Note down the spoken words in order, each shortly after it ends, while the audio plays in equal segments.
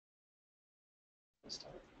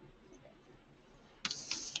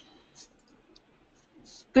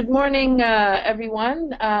Good morning,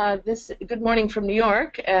 everyone. Good morning from New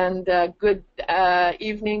York, and good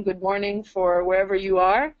evening, good morning for wherever you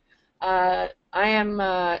are. I am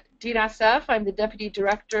Dina Asaf. I'm the Deputy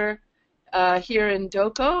Director here in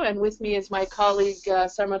DOCO, and with me is my colleague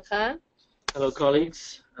Sarmad Khan. Hello,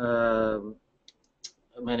 colleagues.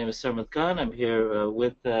 My name is Sarmad Khan. I'm here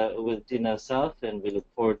with Dina Asaf, and we look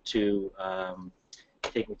forward to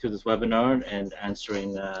taking through this webinar and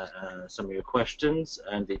answering some of your questions.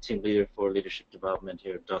 I'm the team leader for leadership development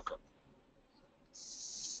here at DOCO.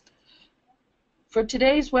 For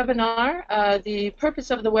today's webinar, the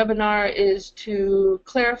purpose of the webinar is to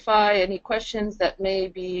clarify any questions that may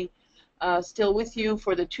be still with you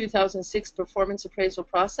for the 2006 performance appraisal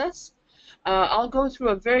process. I'll go through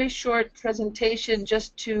a very short presentation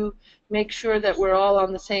just to make sure that we're all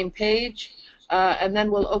on the same page. And then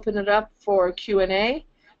we'll open it up for Q&A,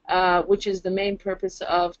 which is the main purpose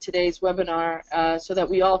of today's webinar, so that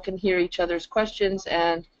we all can hear each other's questions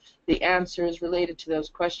and the answers related to those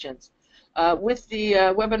questions. With the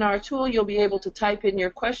webinar tool, you'll be able to type in your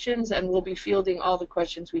questions, and we'll be fielding all the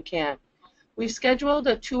questions we can. We've scheduled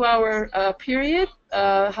a 2-hour period.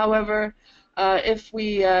 However, if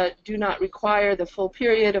we do not require the full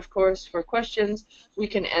period, of course, for questions, we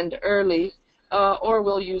can end early. Or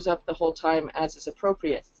we'll use up the whole time as is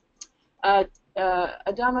appropriate.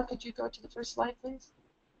 Adama, could you go to the first slide, please?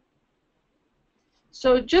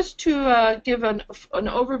 So just to give an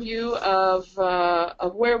overview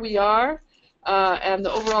of where we are and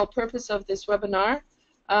the overall purpose of this webinar,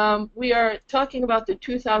 we are talking about the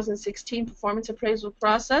 2016 performance appraisal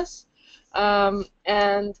process.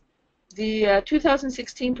 And the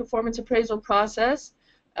 2016 performance appraisal process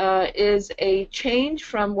is a change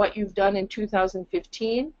from what you've done in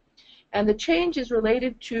 2015, and the change is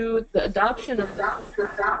related to the adoption of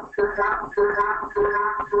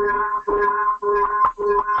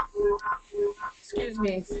excuse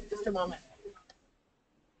me, just a moment.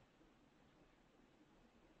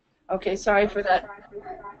 Okay, sorry for that.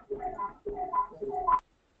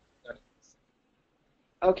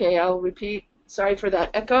 Okay, I'll repeat. Sorry for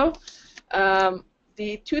that echo.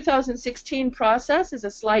 The 2016 process is a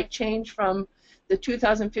slight change from the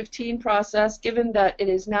 2015 process, given that it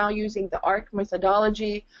is now using the ARC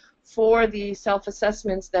methodology for the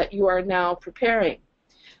self-assessments that you are now preparing.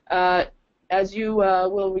 As you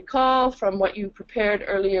will recall from what you prepared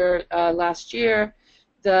earlier last year,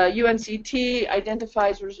 the UNCT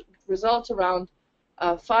identifies results around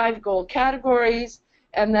 5 goal categories,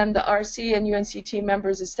 and then the RC and UNCT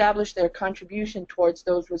members establish their contribution towards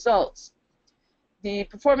those results. The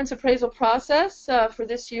performance appraisal process for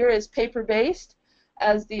this year is paper-based,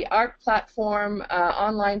 as the ARC platform,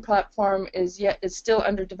 online platform, is still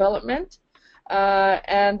under development,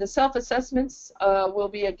 and the self-assessments will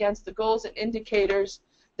be against the goals and indicators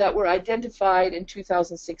that were identified in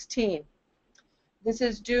 2016. This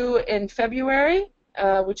is due in February,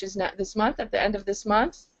 which is this month, at the end of this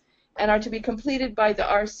month, and are to be completed by the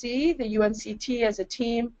RC, the UNCT as a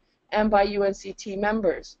team, and by UNCT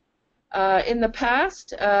members. In the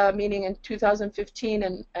past, meaning in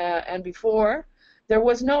 2015 and before, there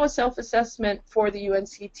was no self-assessment for the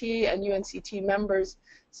UNCT and UNCT members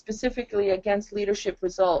specifically against leadership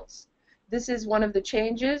results. This is one of the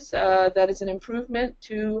changes that is an improvement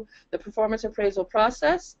to the performance appraisal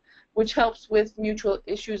process, which helps with mutual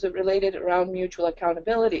issues related around mutual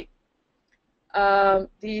accountability.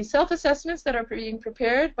 The self-assessments that are being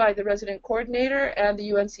prepared by the resident coordinator and the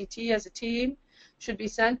UNCT as a team should be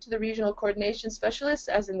sent to the regional coordination specialists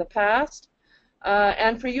as in the past.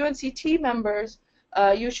 And for UNCT members,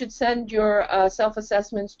 you should send your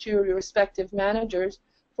self-assessments to your respective managers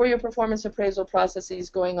for your performance appraisal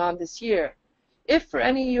processes going on this year. If for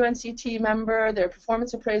any UNCT member their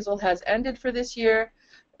performance appraisal has ended for this year,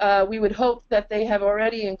 we would hope that they have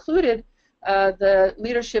already included the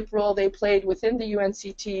leadership role they played within the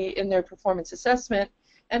UNCT in their performance assessment,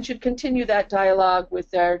 and should continue that dialogue with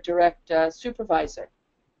their direct supervisor.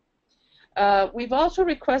 We've also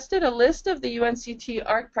requested a list of the UNCT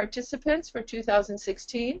ARC participants for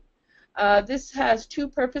 2016. This has 2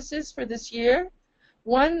 purposes for this year.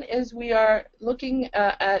 One is we are looking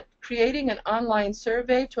at creating an online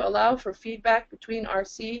survey to allow for feedback between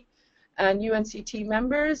RC and UNCT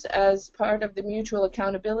members as part of the mutual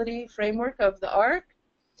accountability framework of the ARC.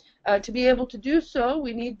 To be able to do so,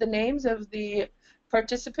 we need the names of the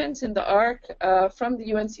participants in the ARC from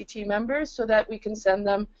the UNCT members so that we can send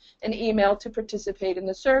them an email to participate in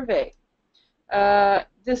the survey.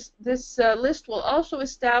 This list will also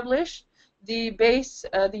establish the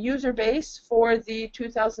user base for the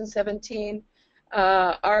 2017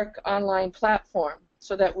 ARC online platform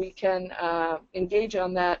so that we can engage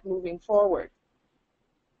on that moving forward.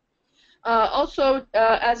 Also,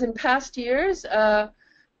 as in past years,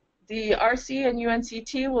 the RC and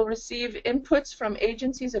UNCT will receive inputs from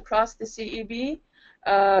agencies across the CEB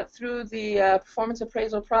through the performance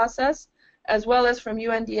appraisal process, as well as from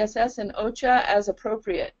UNDSS and OCHA as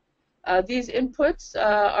appropriate. These inputs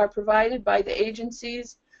are provided by the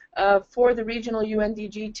agencies for the regional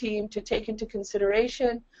UNDG team to take into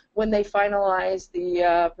consideration when they finalize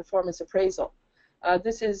the performance appraisal.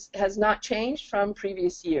 This has not changed from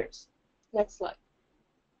previous years. Next slide.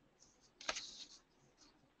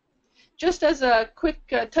 Just as a quick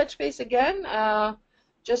touch base again,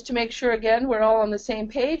 just to make sure again we're all on the same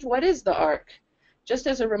page, what is the ARC? Just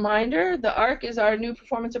as a reminder, the ARC is our new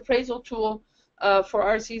performance appraisal tool for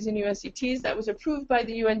RCs and UNCTs that was approved by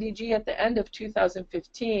the UNDG at the end of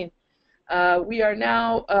 2015. We are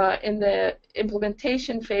now in the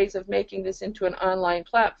implementation phase of making this into an online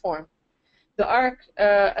platform. The ARC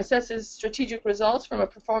assesses strategic results from a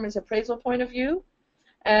performance appraisal point of view,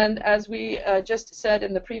 and as we just said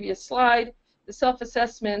in the previous slide, the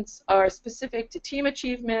self-assessments are specific to team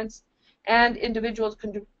achievements and individuals'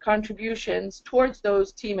 contributions towards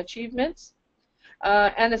those team achievements,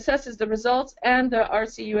 and assesses the results and the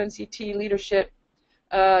RC-UNCT leadership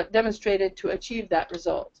demonstrated to achieve that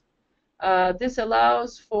result. This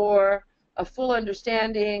allows for a full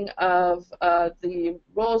understanding of the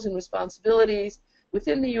roles and responsibilities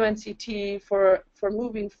within the UNCT for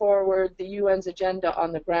moving forward the UN's agenda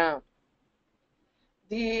on the ground.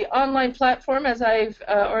 The online platform, as I've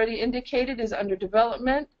already indicated, is under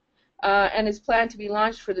development and is planned to be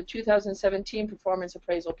launched for the 2017 performance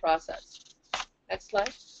appraisal process. Next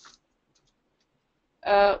slide.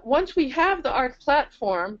 Once we have the ARC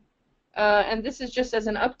platform, and this is just as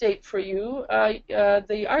an update for you,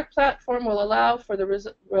 the ARC platform will allow for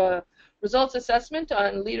the results assessment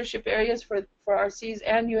on leadership areas for RCs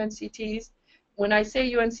and UNCTs. When I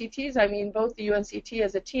say UNCTs, I mean both the UNCT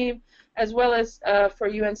as a team as well as for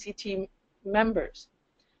UNCT members.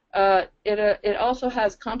 It also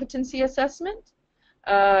has competency assessment,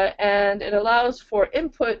 and it allows for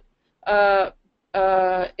input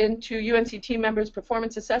into UNCT members'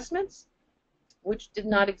 performance assessments, which did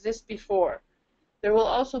not exist before. There will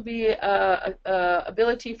also be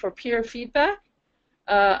ability for peer feedback,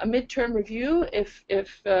 a midterm review if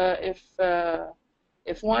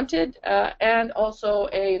wanted, and also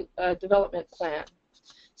a development plan.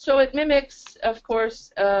 So it mimics, of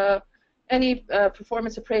course, any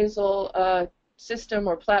performance appraisal system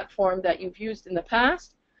or platform that you've used in the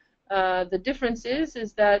past. The difference is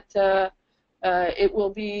that it will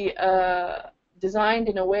be designed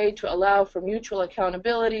in a way to allow for mutual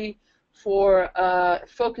accountability for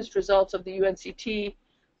focused results of the UNCT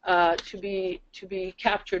to be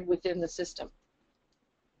captured within the system.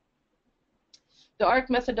 The ARC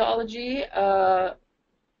methodology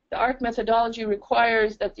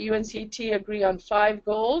requires that the UNCT agree on 5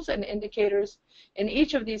 goals and indicators in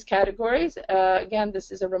each of these categories. Again,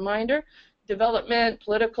 this is a reminder: development,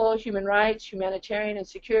 political, human rights, humanitarian, and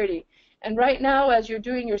security. And right now, as you're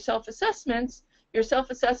doing your self-assessments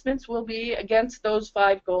will be against those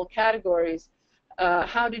 5 goal categories.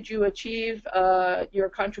 How did you achieve your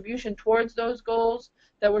contribution towards those goals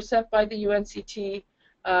that were set by the UNCT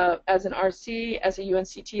as an RC, as a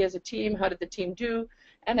UNCT, as a team? How did the team do?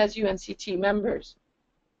 And as UNCT members.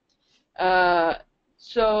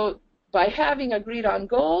 So by having agreed on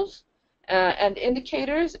goals and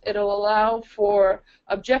indicators, it'll allow for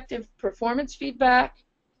objective performance feedback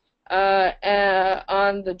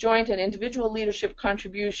on the joint and individual leadership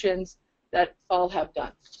contributions that all have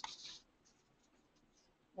done.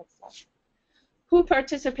 Next slide. Who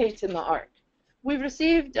participates in the ARC? We've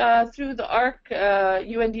received through the ARC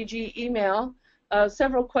UNDG email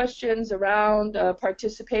several questions around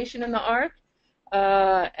participation in the ARC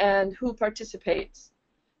and who participates.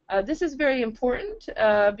 This is very important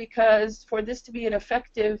because for this to be an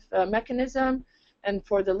effective mechanism and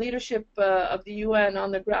for the leadership of the UN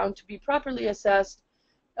on the ground to be properly assessed,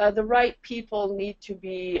 the right people need to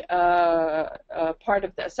be part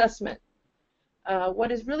of the assessment.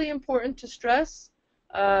 What is really important to stress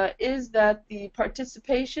is that the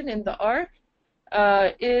participation in the ARC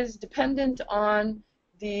is dependent on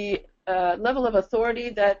the level of authority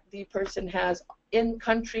that the person has in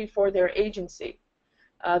country for their agency.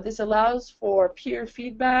 This allows for peer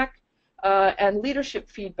feedback and leadership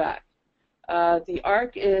feedback. The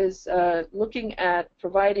ARC is looking at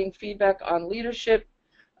providing feedback on leadership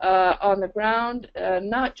on the ground,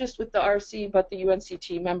 not just with the RC, but the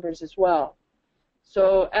UNCT members as well.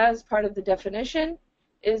 So as part of the definition,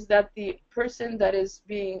 is that the person that is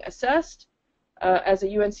being assessed as a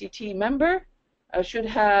UNCT member should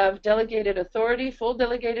have delegated authority, full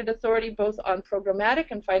delegated authority, both on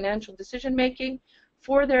programmatic and financial decision making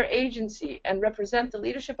for their agency and represent the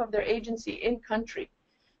leadership of their agency in country.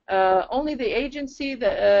 Only the agency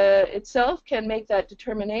itself can make that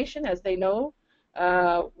determination, as they know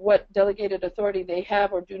what delegated authority they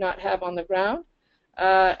have or do not have on the ground.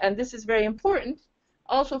 And this is very important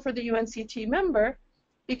also for the UNCT member,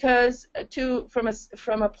 because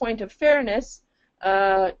from a point of fairness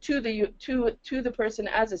to the person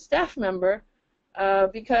as a staff member,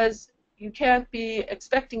 because you can't be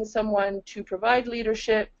expecting someone to provide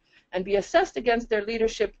leadership and be assessed against their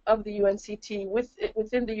leadership of the UNCT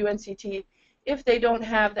within the UNCT if they don't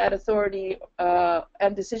have that authority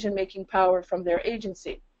and decision-making power from their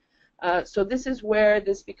agency. So this is where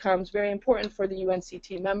this becomes very important for the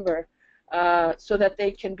UNCT member so that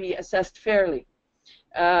they can be assessed fairly.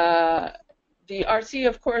 The RC,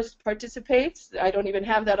 of course, participates. I don't even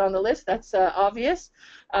have that on the list. That's obvious.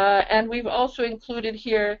 And we've also included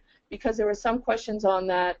here, because there were some questions on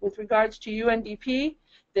that, with regards to UNDP,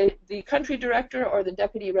 the country director or the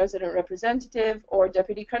deputy resident representative or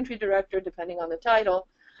deputy country director, depending on the title,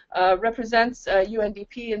 represents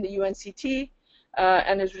UNDP in the UNCT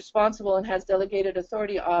and is responsible and has delegated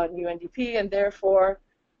authority on UNDP and therefore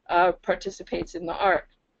participates in the ARC.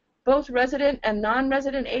 Both resident and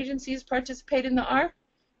non-resident agencies participate in the ARC,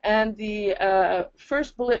 and the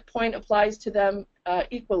first bullet point applies to them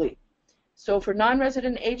equally. So for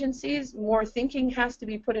non-resident agencies, more thinking has to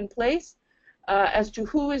be put in place as to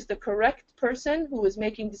who is the correct person who is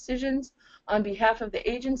making decisions on behalf of the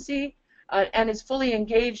agency and is fully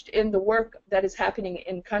engaged in the work that is happening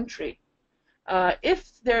in country.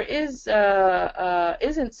 If there isn't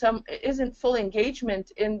full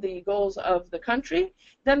engagement in the goals of the country,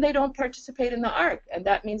 then they don't participate in the ARC, and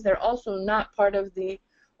that means they're also not part of the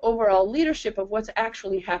overall leadership of what's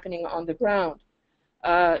actually happening on the ground.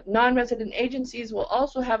 Non-resident agencies will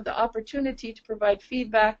also have the opportunity to provide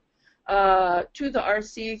feedback to the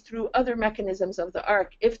RC through other mechanisms of the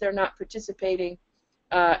ARC if they're not participating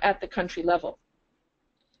at the country level.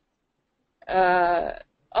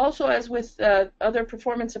 Also, as with other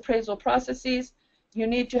performance appraisal processes, you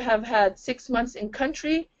need to have had 6 months in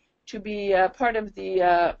country to be part of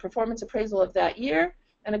the performance appraisal of that year.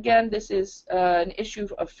 And again, this is an issue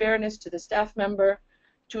of fairness to the staff member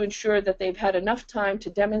to ensure that they've had enough time to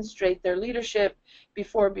demonstrate their leadership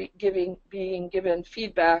before being given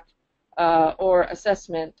feedback or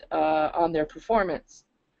assessment on their performance.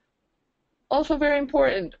 Also very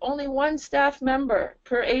important, only one staff member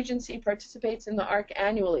per agency participates in the ARC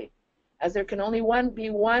annually, as there can only be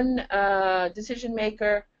one decision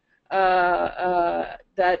maker that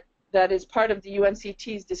is part of the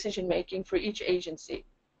UNCT's decision making for each agency.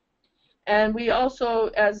 And we also,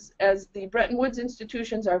 as the Bretton Woods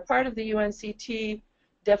institutions are part of the UNCT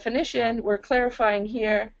definition, we're clarifying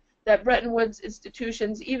here that Bretton Woods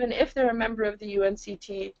institutions, even if they're a member of the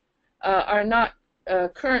UNCT, are not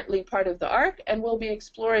currently part of the ARC, and we'll be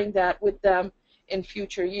exploring that with them in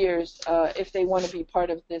future years if they want to be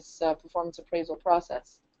part of this performance appraisal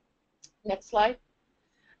process. Next slide.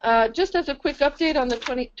 Just as a quick update on the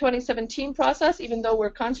 2017 process, even though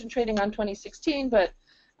we're concentrating on 2016, but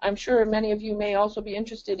I'm sure many of you may also be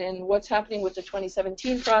interested in what's happening with the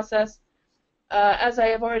 2017 process. As I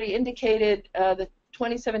have already indicated, the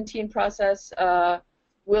 2017 process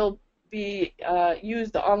will be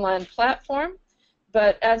use the online platform,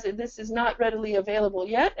 but as this is not readily available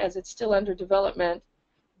yet, as it's still under development,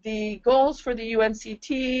 the goals for the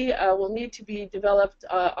UNCT will need to be developed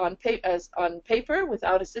on paper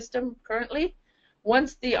without a system currently.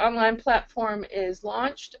 Once the online platform is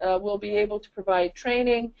launched, we'll be able to provide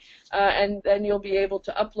training, and then you'll be able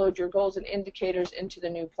to upload your goals and indicators into the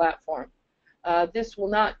new platform. This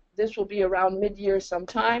will be around mid-year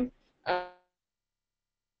sometime.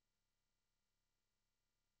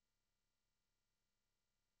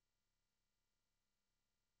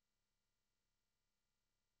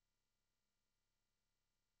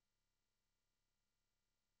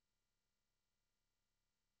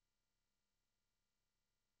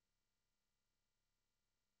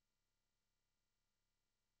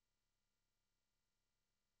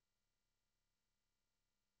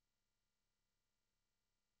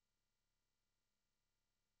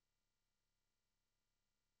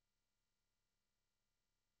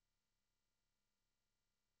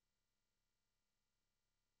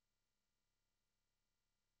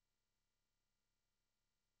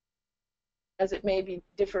 As it may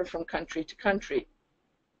differ from country to country.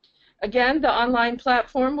 Again, the online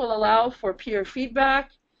platform will allow for peer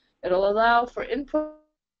feedback. It'll allow for input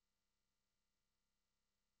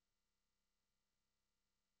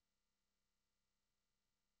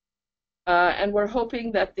and we're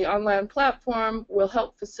hoping that the online platform will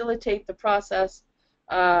help facilitate the process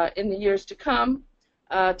in the years to come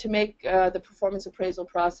to make the performance appraisal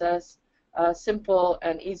process simple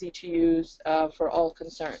and easy to use for all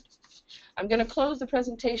concerned. I'm going to close the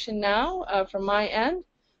presentation now from my end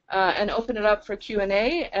and open it up for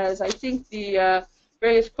Q&A, as I think the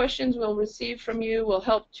various questions we'll receive from you will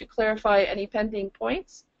help to clarify any pending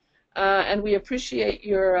points. And we appreciate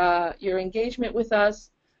your engagement with us,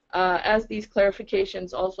 as these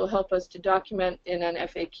clarifications also help us to document in an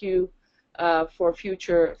FAQ for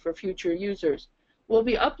future users. We'll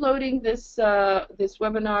be uploading this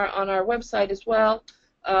webinar on our website as well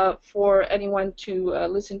for anyone to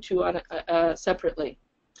listen to on separately.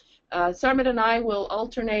 Sarmit and I will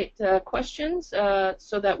alternate questions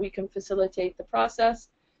so that we can facilitate the process,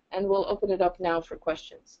 and we'll open it up now for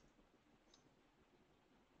questions.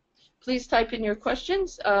 Please type in your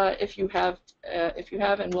questions if you have,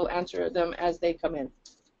 and we'll answer them as they come in.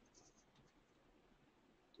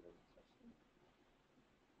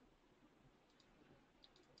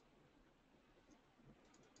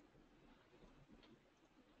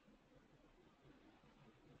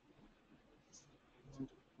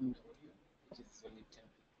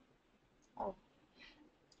 Oh.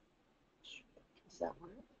 Does that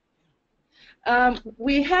work?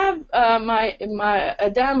 We have my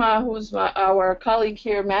Adama, who's our colleague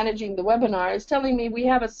here managing the webinar, is telling me we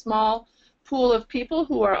have a small pool of people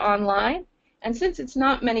who are online, and since it's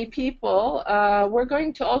not many people, we're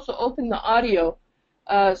going to also open the audio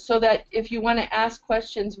so that if you want to ask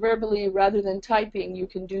questions verbally rather than typing, you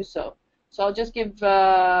can do so. So I'll just give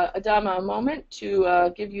Adama a moment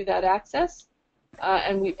to give you that access,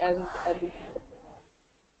 and we.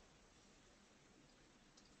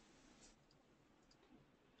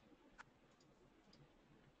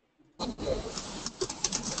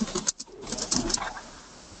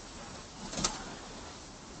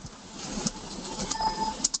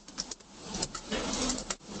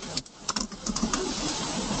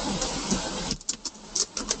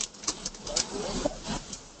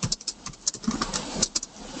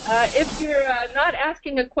 If you're not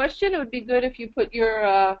asking a question, it would be good if you put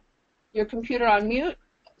your computer on mute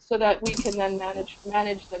so that we can then manage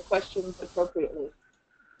the questions appropriately.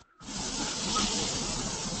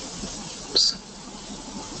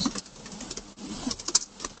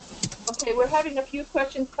 Okay, we're having a few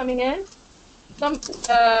questions coming in.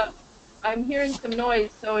 I'm hearing some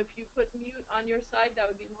noise, so if you put mute on your side, that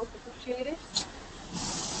would be most appreciated.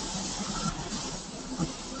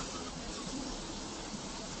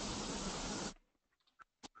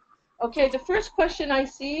 Okay, the first question I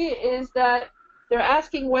see is that they're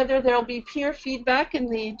asking whether there will be peer feedback in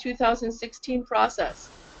the 2016 process.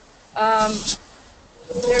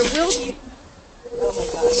 There will be. Oh my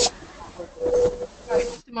gosh. All right,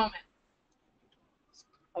 just a moment.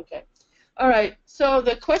 Okay. All right. So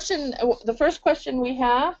the first question we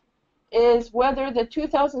have is whether the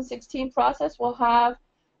 2016 process will have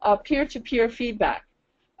peer-to-peer feedback.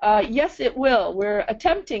 Yes, it will. We're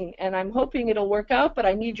attempting, and I'm hoping it'll work out, but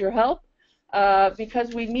I need your help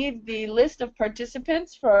because we need the list of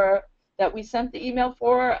participants that we sent the email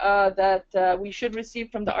for that we should receive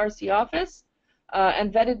from the RC office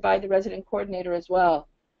and vetted by the resident coordinator as well.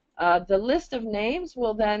 The list of names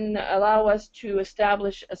will then allow us to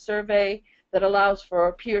establish a survey that allows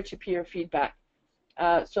for peer-to-peer feedback.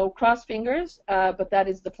 So cross fingers, but that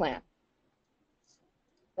is the plan.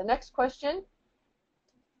 The next question.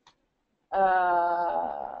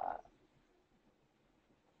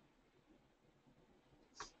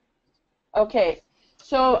 Okay,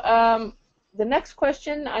 so the next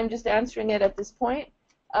question, I'm just answering it at this point.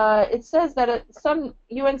 It says that some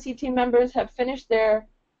UNCT members have finished their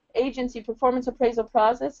agency performance appraisal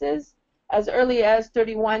processes as early as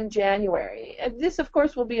 31 January. And this, of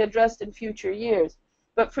course, will be addressed in future years.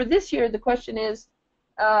 But for this year, the question is,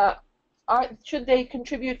 should they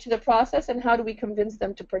contribute to the process, and how do we convince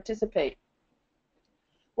them to participate?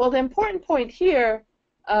 Well, the important point here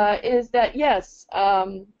is that, yes,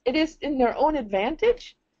 it is in their own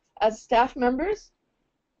advantage as staff members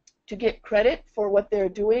to get credit for what they're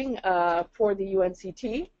doing for the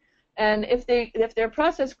UNCT. And if their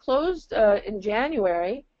process closed in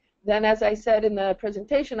January, then, as I said in the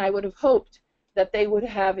presentation, I would have hoped that they would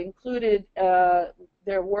have included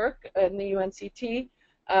their work in the UNCT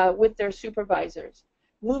with their supervisors.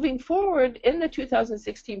 Moving forward in the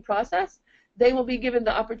 2016 process, they will be given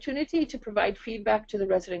the opportunity to provide feedback to the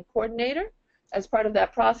resident coordinator as part of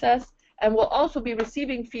that process, and will also be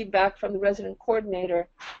receiving feedback from the resident coordinator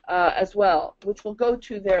as well, which will go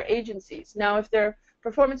to their agencies. Now, if their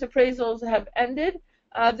performance appraisals have ended,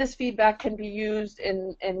 this feedback can be used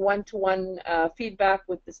in one-to-one feedback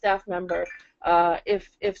with the staff member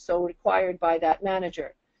if so required by that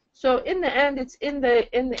manager. So in the end, it's in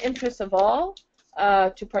the interest of all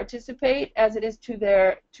to participate, as it is to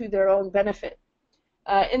their own benefit.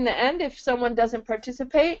 In the end, if someone doesn't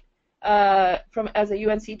participate as a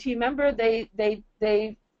UNCT member,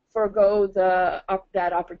 they forego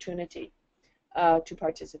that opportunity to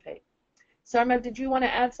participate. Sarma, did you want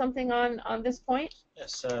to add something on this point?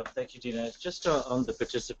 Yes, thank you, Dina. Just on the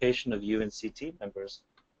participation of UNCT members,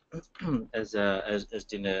 as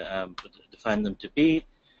Dina defined them to be,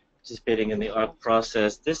 participating in the ARC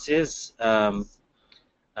process, this is a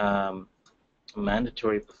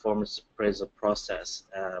mandatory performance appraisal process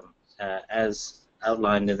as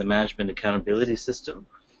outlined in the Management Accountability System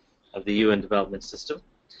of the UN Development System.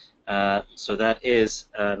 So that is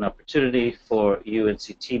an opportunity for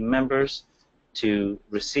UNCT members to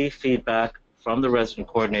receive feedback from the resident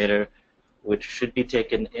coordinator, which should be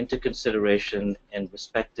taken into consideration in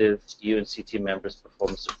respective UNCT members'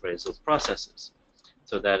 performance appraisal processes.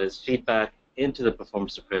 So that is feedback into the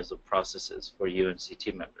performance appraisal processes for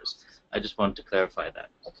UNCT members. I just wanted to clarify that.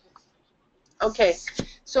 Okay,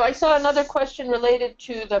 so I saw another question related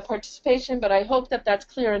to the participation, but I hope that that's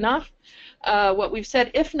clear enough. What we've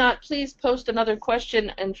said, if not, please post another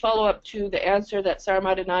question and follow up to the answer that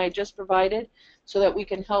Sarmad and I just provided so that we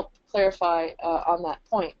can help clarify on that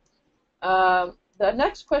point. The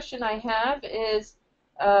next question I have is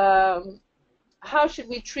how should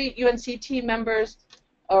we treat UNCT members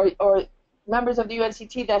or members of the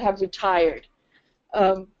UNCT that have retired?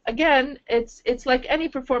 Again, it's like any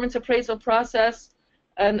performance appraisal process,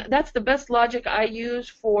 and that's the best logic I use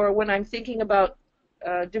for when I'm thinking about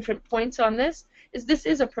different points on this, is this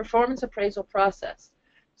is a performance appraisal process.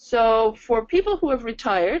 So for people who have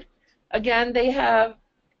retired, again,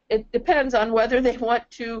 it depends on whether they want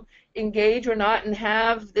to engage or not and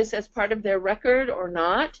have this as part of their record or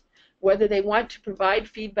not, whether they want to provide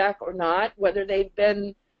feedback or not, whether they've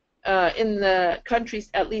been in the country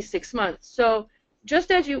at least 6 months. So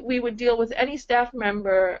just as we would deal with any staff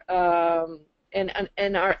member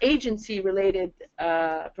in our agency-related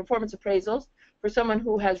performance appraisals for someone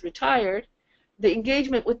who has retired, the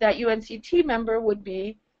engagement with that UNCT member would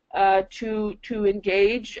be to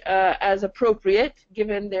engage as appropriate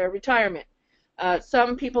given their retirement.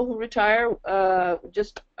 Some people who retire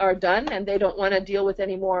just are done and they don't want to deal with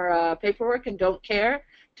any more paperwork and don't care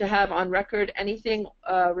to have on record anything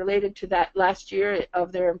related to that last year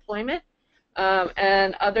of their employment.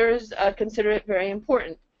 And others consider it very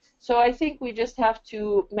important. So I think we just have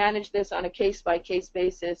to manage this on a case-by-case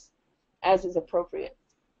basis as is appropriate.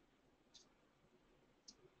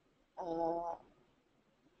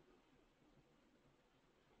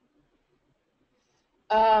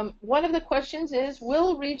 One of the questions is,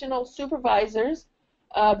 will regional supervisors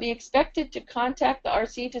be expected to contact the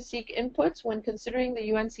RC to seek inputs when considering the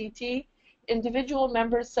UNCT individual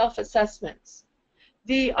members' self-assessments?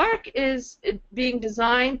 The ARC is being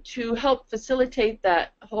designed to help facilitate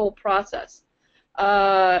that whole process.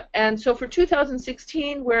 And so for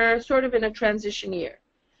 2016, we're sort of in a transition year.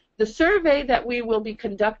 The survey that we will be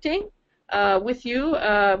conducting with you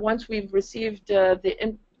once we've received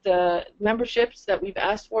the memberships that we've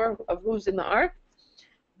asked for of who's in the ARC,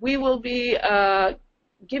 we will be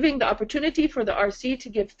giving the opportunity for the RC to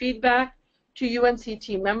give feedback to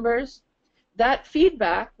UNCT members. That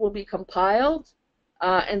feedback will be compiled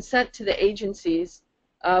and sent to the agencies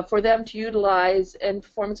for them to utilize in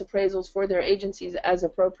performance appraisals for their agencies as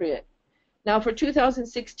appropriate. Now for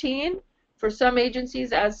 2016, for some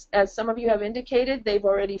agencies, as some of you have indicated, they've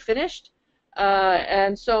already finished,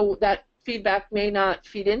 and so that feedback may not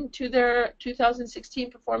feed into their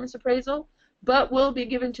 2016 performance appraisal, but will be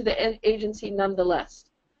given to the agency nonetheless.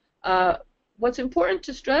 What's important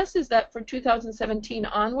to stress is that for 2017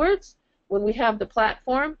 onwards, when we have the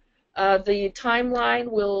platform, the timeline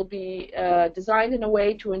will be designed in a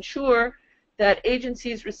way to ensure that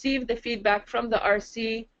agencies receive the feedback from the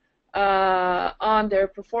RC on their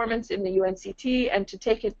performance in the UNCT and to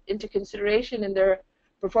take it into consideration in their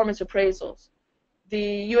performance appraisals.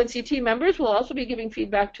 The UNCT members will also be giving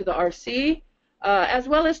feedback to the RC as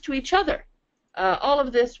well as to each other. All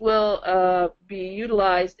of this will be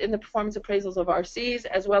utilized in the performance appraisals of RCs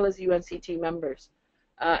as well as UNCT members.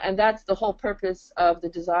 And that's the whole purpose of the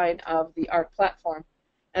design of the ARC platform.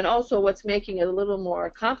 And also what's making it a little more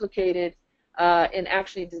complicated in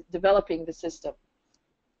actually developing the system.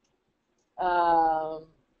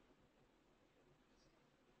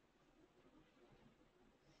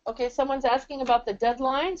 Okay, someone's asking about the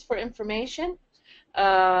deadlines for information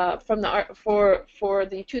for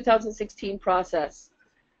the 2016 process.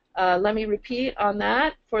 Let me repeat on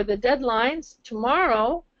that. For the deadlines,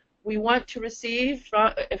 tomorrow we want to receive,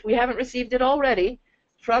 if we haven't received it already,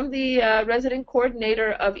 from the resident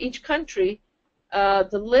coordinator of each country,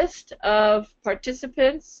 the list of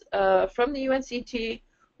participants from the UNCT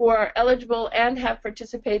who are eligible and have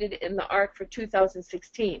participated in the ARC for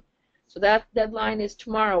 2016. So that deadline is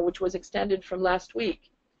tomorrow, which was extended from last week.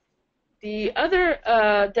 The other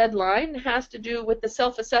deadline has to do with the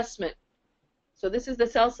self-assessment. So this is the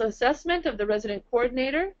self-assessment of the resident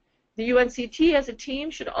coordinator. The UNCT as a team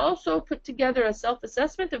should also put together a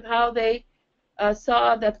self-assessment of how they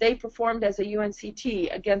saw that they performed as a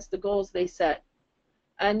UNCT against the goals they set,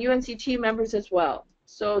 and UNCT members as well.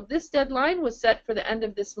 So this deadline was set for the end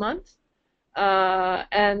of this month,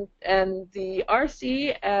 and the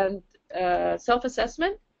RC and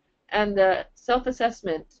self-assessment and the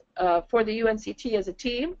self-assessment for the UNCT as a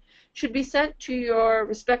team should be sent to your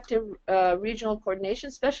respective regional coordination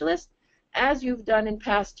specialist, as you've done in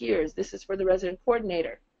past years. This is for the resident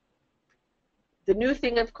coordinator. The new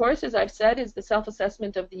thing, of course, as I've said, is the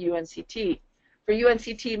self-assessment of the UNCT. For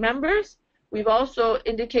UNCT members, we've also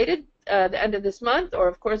indicated the end of this month, or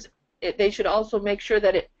of course, they should also make sure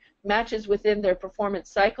that it matches within their performance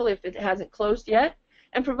cycle if it hasn't closed yet,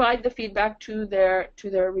 and provide the feedback to their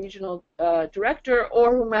regional director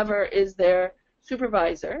or whomever is their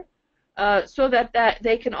supervisor, so that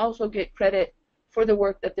they can also get credit for the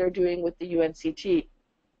work that they're doing with the UNCT.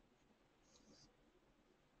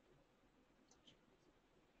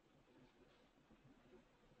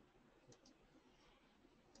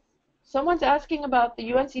 Someone's asking about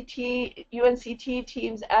the UNCT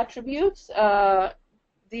team's attributes.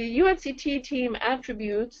 The UNCT team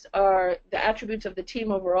attributes are the attributes of the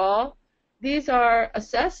team overall. These are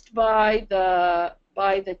assessed by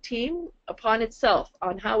the team upon itself,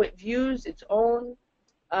 on how it views its own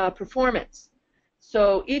performance.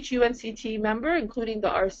 So each UNCT member, including the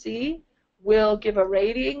RC, will give a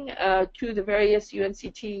rating to the various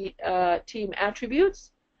UNCT team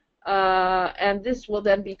attributes, and this will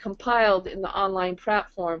then be compiled in the online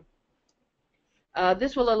platform.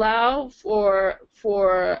 This will allow for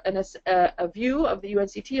a view of the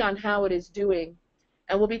UNCT on how it is doing,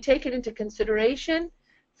 and will be taken into consideration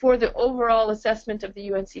for the overall assessment of the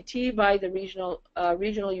UNCT by the regional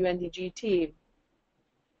UNDG team.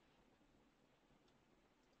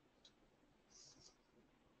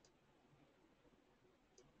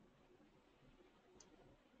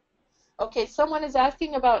 Okay, someone is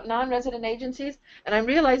asking about non-resident agencies, and I'm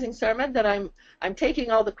realizing, Sarmed, that I'm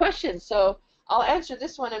taking all the questions, so I'll answer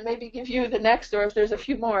this one and maybe give you the next, or if there's a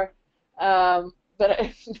few more. But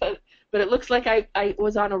it looks like I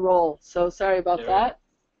was on a roll, so sorry about that.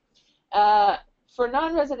 For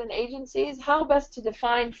non-resident agencies, how best to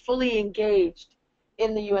define fully engaged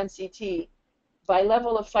in the UNCT? By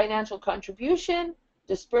level of financial contribution,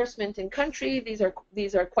 disbursement in country,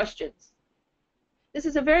 these are questions. This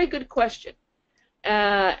is a very good question.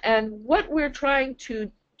 And what we're trying to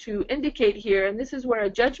indicate here, and this is where a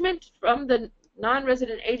judgment from the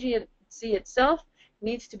non-resident agency itself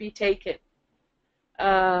needs to be taken.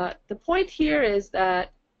 The point here is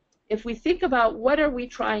that if we think about what are we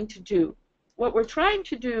trying to do, what we're trying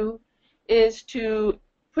to do is to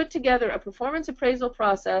put together a performance appraisal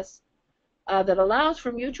process that allows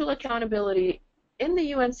for mutual accountability in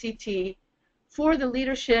the UNCT for the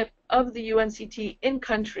leadership of the UNCT in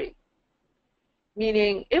country.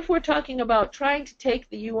 Meaning, if we're talking about trying to take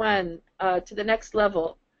the UN to the next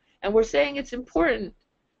level, and we're saying it's important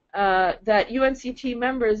that UNCT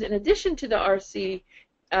members, in addition to the RC,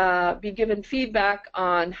 be given feedback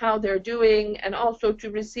on how they're doing, and also to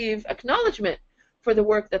receive acknowledgement for the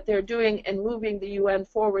work that they're doing in moving the UN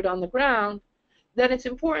forward on the ground, then it's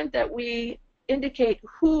important that we indicate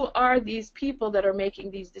who are these people that are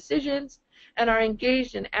making these decisions and are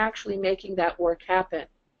engaged in actually making that work happen.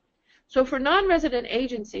 So for non-resident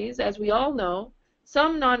agencies, as we all know,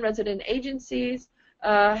 some non-resident agencies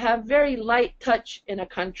have very light touch in a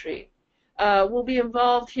country. Will be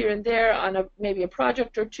involved here and there on maybe a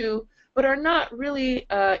project or two, but are not really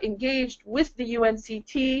engaged with the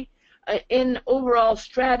UNCT in overall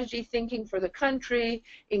strategy thinking for the country,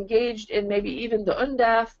 engaged in maybe even the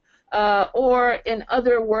UNDAF, or in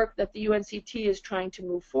other work that the UNCT is trying to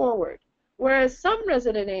move forward. Whereas some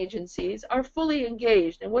resident agencies are fully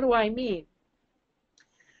engaged. And what do I mean?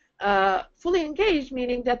 Fully engaged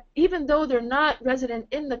meaning that even though they're not resident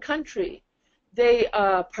in the country, they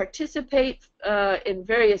participate in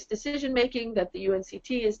various decision-making that the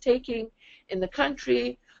UNCT is taking in the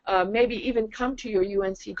country, maybe even come to your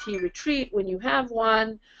UNCT retreat when you have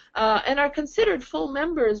one, and are considered full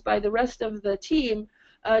members by the rest of the team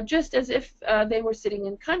just as if they were sitting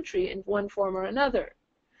in country in one form or another.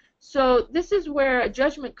 So this is where a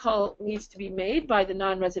judgment call needs to be made by the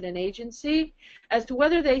non-resident agency as to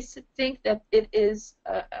whether they think that it is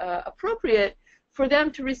appropriate for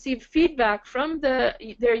them to receive feedback from their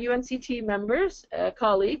UNCT members,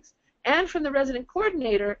 colleagues, and from the resident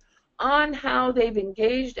coordinator on how they've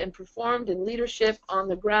engaged and performed in leadership on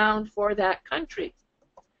the ground for that country.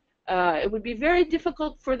 It would be very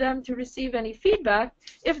difficult for them to receive any feedback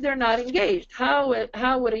if they're not engaged. How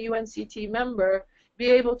would a UNCT member be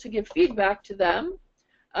able to give feedback to them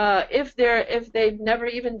if they've never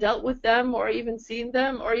even dealt with them or even seen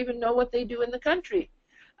them or even know what they do in the country?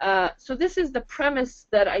 So this is the premise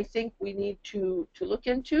that I think we need to look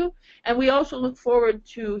into, and we also look forward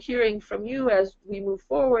to hearing from you as we move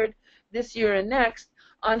forward this year and next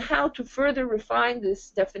on how to further refine this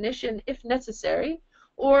definition if necessary,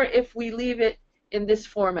 or if we leave it in this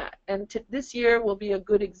format. And this year will be a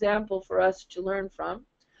good example for us to learn from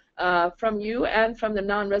you and from the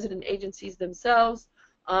non-resident agencies themselves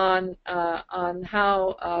on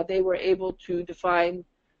how they were able to define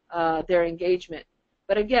their engagement.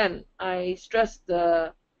 But again, I stress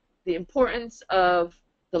the importance of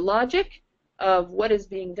the logic of what is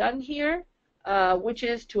being done here, which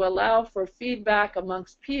is to allow for feedback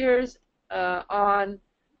amongst peers on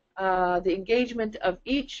the engagement of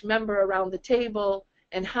each member around the table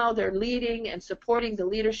and how they're leading and supporting the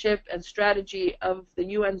leadership and strategy of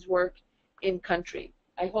the UN's work in country.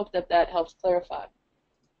 I hope that that helps clarify.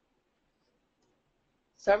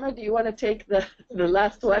 Summer, do you want to take the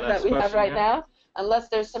last one that we have right now? Unless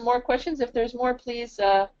there's some more questions. If there's more, please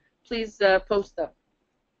post them.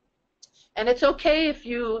 And it's okay if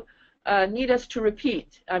you need us to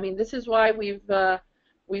repeat. I mean, this is why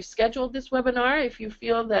we've scheduled this webinar. If you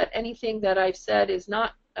feel that anything that I've said is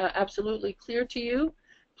not absolutely clear to you,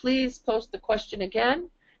 please post the question again.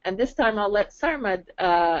 And this time I'll let Sarmad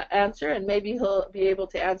answer, and maybe he'll be able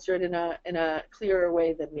to answer it in a clearer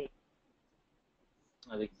way than me.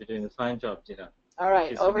 I think you're doing a fine job, Tina. All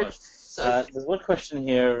right, over. There's one question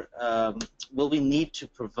here. Will we need to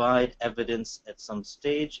provide evidence at some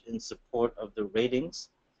stage in support of the ratings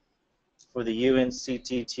for the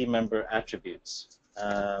UNCT team member attributes?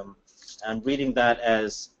 I'm reading that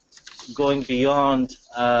as going beyond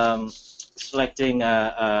selecting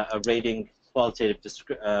a rating,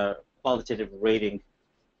 qualitative rating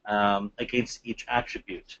against each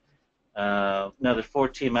attribute. Now, there are 4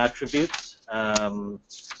 team attributes: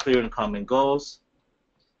 clear and common goals,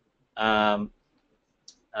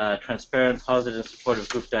 transparent, positive, and supportive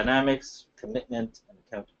group dynamics, commitment and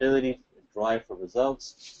accountability, drive for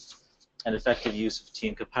results, and effective use of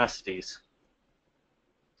team capacities.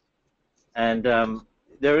 And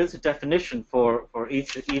there is a definition for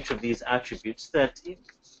each of these attributes that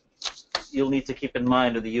you'll need to keep in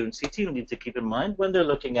mind, or the UNCT will need to keep in mind when they're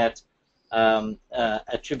looking at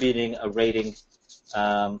attributing a rating,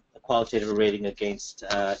 a qualitative rating against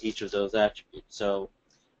each of those attributes. So,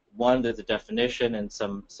 one, there's a definition and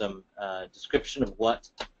some description of what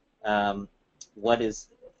is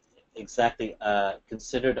exactly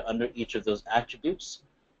considered under each of those attributes.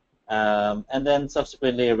 And then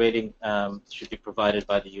subsequently a rating should be provided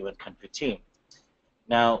by the UN country team.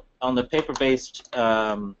 Now, on the paper-based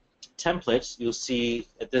templates, you'll see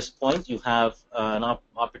at this point you have an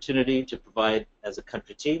opportunity to provide, as a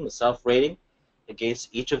country team, a self-rating against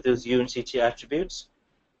each of those UNCT attributes.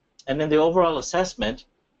 And in the overall assessment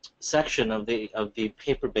section of the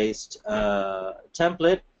paper-based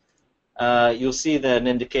template, you'll see that an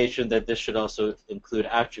indication that this should also include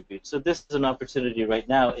attributes. So this is an opportunity right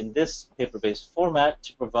now in this paper-based format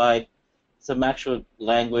to provide some actual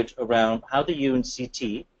language around how the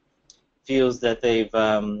UNCT feels that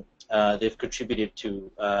they've contributed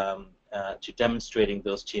to demonstrating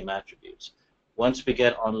those team attributes. Once we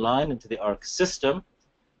get online into the ARC system,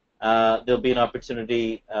 there'll be an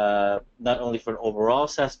opportunity not only for an overall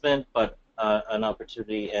assessment, but an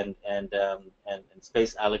opportunity and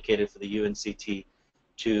space allocated for the UNCT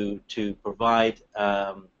to provide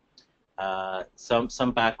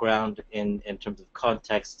some background in terms of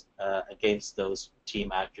context against those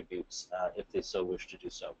team attributes, if they so wish to do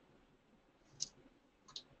so.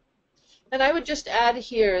 And I would just add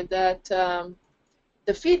here that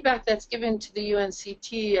the feedback that's given to the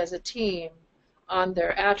UNCT as a team on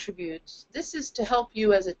their attributes, this is to help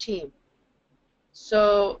you as a team.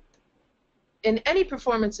 So in any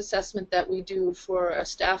performance assessment that we do for a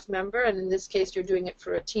staff member, and in this case you're doing it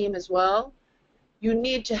for a team as well, you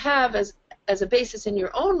need to have as a basis in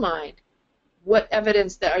your own mind what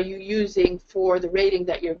evidence that are you using for the rating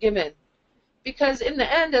that you're given. Because in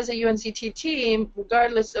the end, as a UNCT team,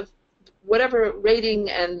 regardless of whatever rating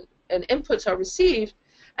and inputs are received,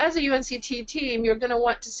 as a UNCT team, you're going to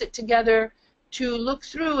want to sit together to look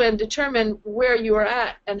through and determine where you are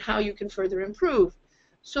at and how you can further improve.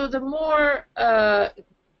 So the more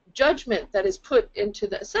judgment that is put into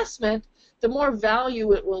the assessment, the more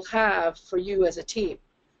value it will have for you as a team.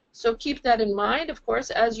 So keep that in mind, of course,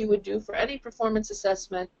 as you would do for any performance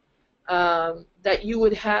assessment, that you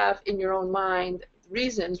would have in your own mind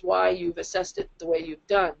reasons why you've assessed it the way you've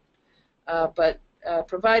done. But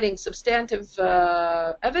providing substantive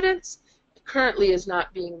evidence currently is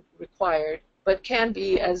not being required, but can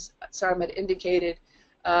be, as Sarmad indicated,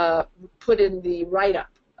 put in the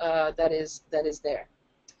write-up that is there.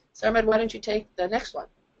 Sarmad, why don't you take the next one?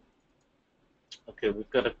 Okay, we've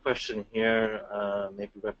got a question here,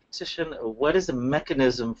 maybe repetition. What is a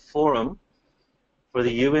mechanism forum for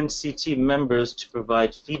the UNCT members to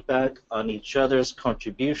provide feedback on each other's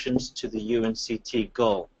contributions to the UNCT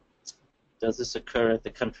goal? Does this occur at the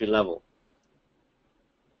country level?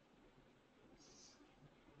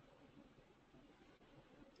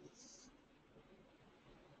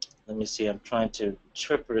 Let me see, I'm trying to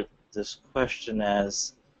interpret this question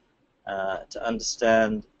as to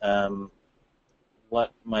understand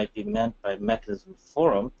what might be meant by mechanism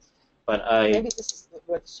forum, but maybe this is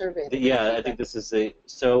what survey. Yeah, I think this is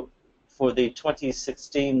so for the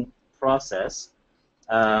 2016 process,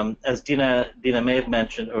 as Dina may have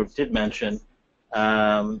mentioned or did mention,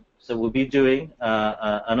 so we'll be doing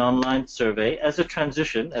an online survey as we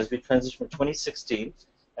transition from 2016,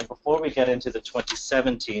 and before we get into the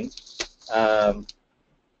 2017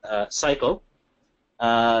 cycle,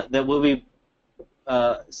 that we'll be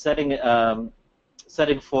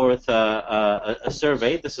setting forth a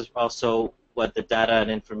survey. This is also what the data and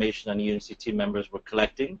information on UNCT members were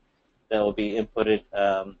collecting that will be inputted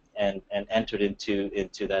and entered into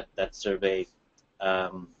that survey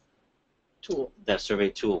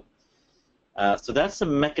tool. So that's a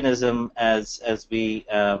mechanism as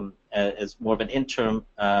more of an interim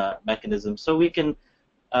mechanism. So we can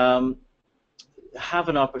have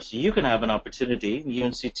an opportunity. You can have an opportunity,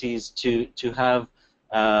 UNCTs, to have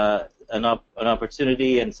an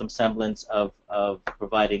opportunity and some semblance of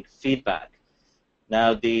providing feedback.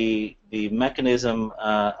 Now, the mechanism,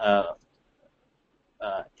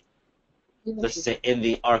 let's say in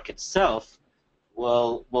the ARC itself,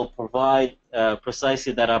 will provide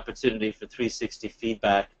precisely that opportunity for 360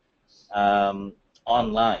 feedback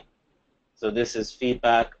online. So this is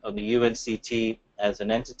feedback on the UNCT as an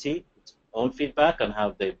entity, its own feedback on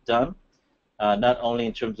how they've done, not only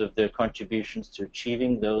in terms of their contributions to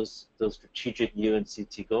achieving those strategic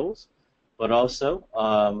UNCT goals, but also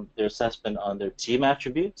their assessment on their team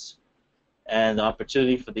attributes, and the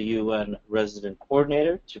opportunity for the UN resident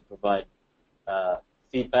coordinator to provide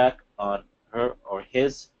feedback on her or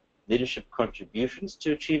his leadership contributions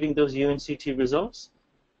to achieving those UNCT results,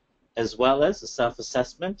 as well as a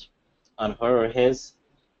self-assessment on her or his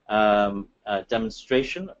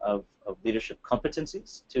demonstration of leadership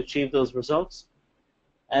competencies to achieve those results,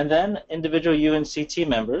 and then individual UNCT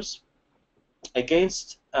members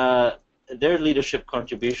against their leadership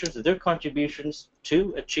contributions, their contributions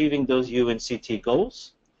to achieving those UNCT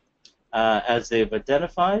goals as they've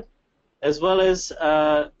identified, as well as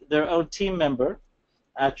their own team member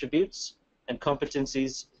attributes and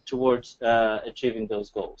competencies towards achieving those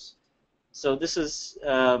goals. So this is,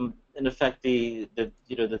 in effect, the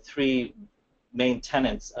three main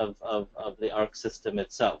tenets of the ARC system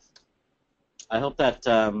itself. I hope that,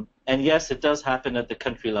 and yes, it does happen at the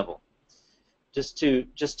country level. Just to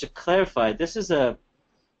clarify, this is a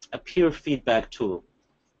peer feedback tool.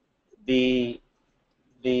 The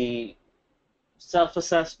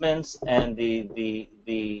self-assessments and the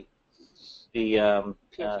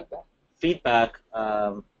feedback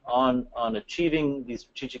on achieving these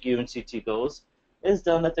strategic UNCT goals is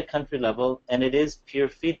done at the country level, and it is peer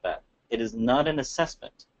feedback. It is not an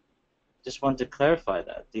assessment. Just want to clarify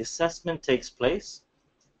that. The assessment takes place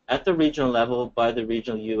at the regional level by the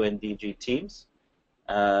regional UNDG teams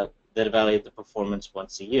that evaluate the performance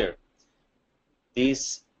once a year.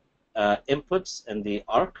 These inputs and the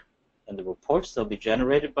ARC and the reports, they'll be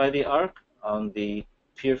generated by the ARC on the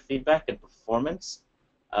peer feedback and performance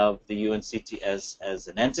of the UNCT as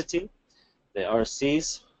an entity, the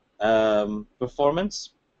RC's performance,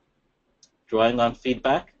 drawing on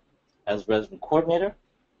feedback as resident coordinator,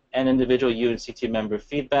 and individual UNCT member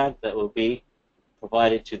feedback that will be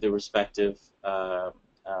provided to the respective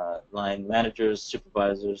line managers,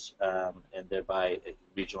 supervisors, and thereby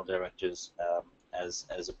regional directors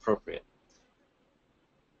as appropriate.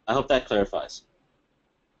 I hope that clarifies.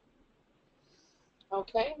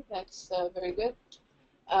 Okay, that's very good.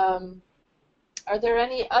 Are there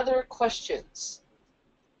any other questions?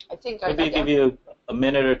 I think Maybe give you a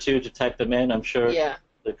minute or two to type them in. I'm sure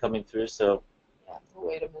they're coming through, so yeah, we'll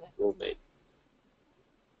wait a minute. We'll wait.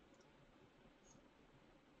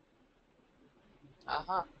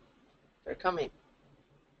 They're coming.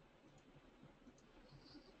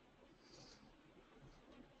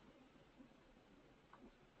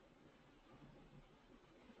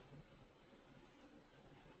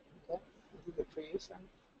 Okay, I'll do it for you, son.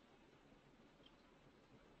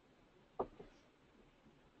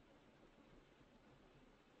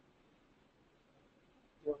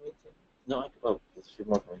 You want me to? No, there's a few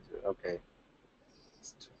more coming through. Okay. I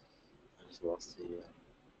just lost the.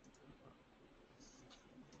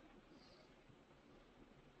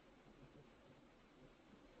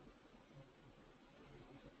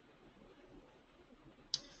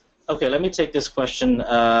 Okay, let me take this question.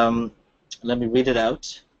 Let me read it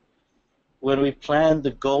out. When we planned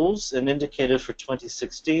the goals and indicators for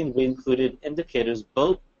 2016, we included indicators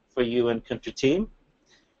both for UN country team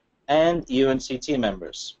and UNCT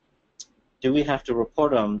members. Do we have to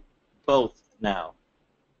report on both now?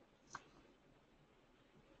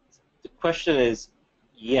 The question is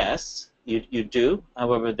yes, you do.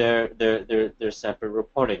 However, they're separate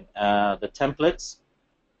reporting. The templates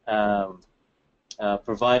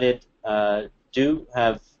provided do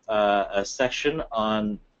have a section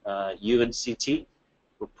on UNCT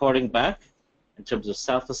reporting back in terms of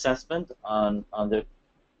self-assessment on their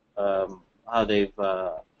how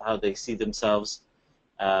they see themselves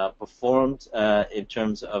performed in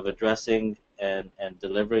terms of addressing and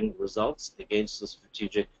delivering results against the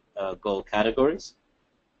strategic goal categories.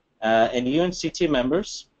 And UNCT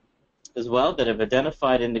members as well that have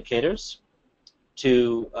identified indicators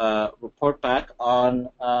to report back on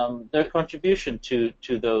their contribution to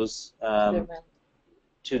those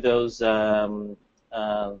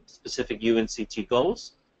specific UNCT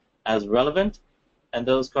goals as relevant, and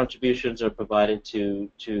those contributions are provided to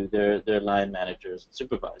their line managers and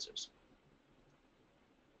supervisors.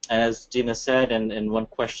 And as Dina said, and one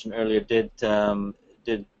question earlier did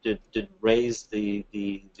raise the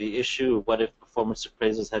issue of what if performance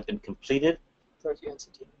appraisals had been completed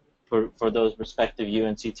for those respective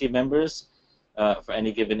UNCT members for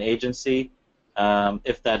any given agency.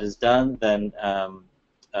 If that is done, then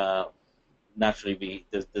naturally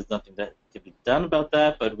there's nothing that can be done about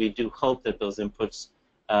that, but we do hope that those inputs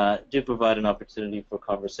do provide an opportunity for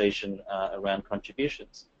conversation around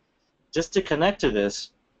contributions. Just to connect to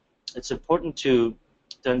this, it's important to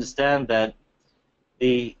understand that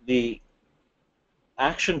the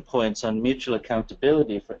action points on mutual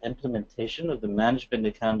accountability for implementation of the management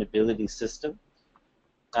accountability system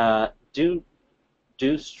do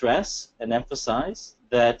stress and emphasize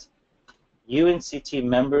that UNCT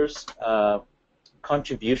members'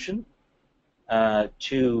 contribution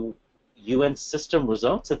to UN system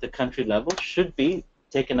results at the country level should be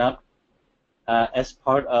taken up as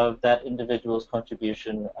part of that individual's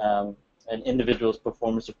contribution and individual's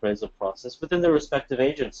performance appraisal process within their respective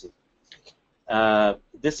agency.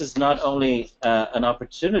 This is not only an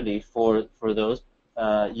opportunity for those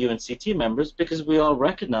UNCT members, because we all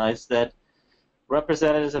recognize that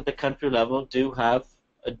representatives at the country level do have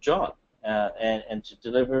a job and to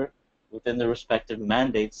deliver within the respective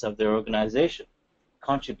mandates of their organization.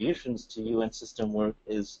 Contributions to UN system work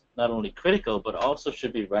is not only critical, but also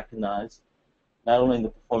should be recognized not only in the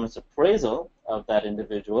performance appraisal of that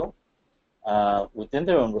individual within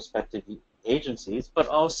their own respective agencies, but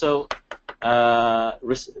also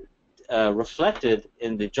reflected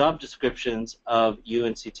in the job descriptions of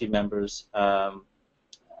UNCT members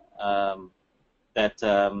that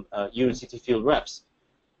UNCT field reps.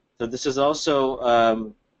 So this is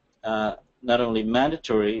also not only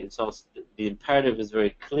mandatory, it's also the imperative is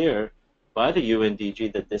very clear by the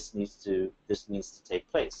UNDG that this needs to take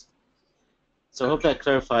place. So I hope that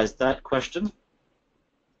clarifies that question.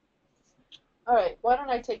 All right, why don't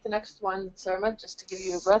I take the next one, Sarma, just to give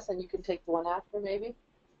you a breath, and you can take the one after, maybe,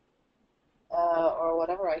 or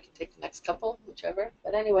whatever. I can take the next couple, whichever.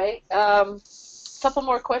 But anyway, couple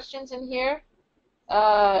more questions in here,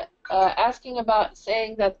 asking about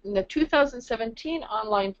saying that in the 2017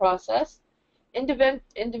 online process,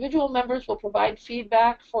 individual members will provide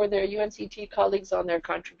feedback for their UNCT colleagues on their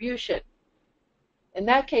contribution. In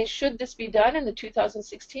that case, should this be done in the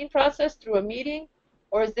 2016 process through a meeting,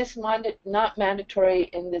 or is this not mandatory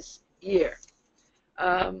in this year?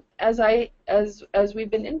 As we've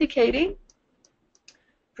been indicating,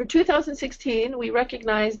 for 2016, we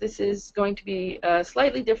recognize this is going to be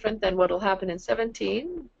slightly different than what will happen in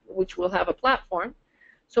 17, which will have a platform.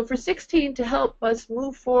 So for 16, to help us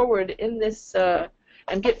move forward in this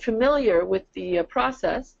and get familiar with the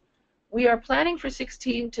process, we are planning for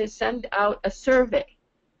 16 to send out a survey.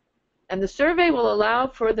 And the survey will allow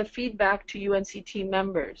for the feedback to UNCT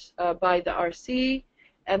members by the RC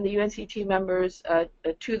and the UNCT members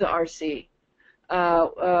to the RC.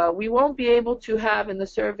 We won't be able to have in the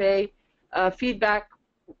survey feedback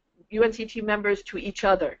UNCT members to each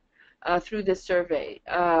other through this survey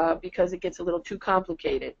because it gets a little too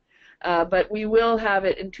complicated. But we will have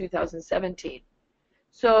it in 2017.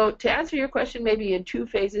 So to answer your question, maybe in two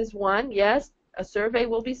phases. One, yes, a survey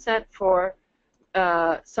will be sent for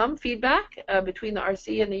some feedback between the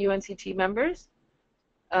RC and the UNCT members,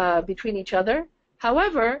 between each other.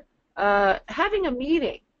 However, having a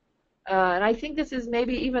meeting, and I think this is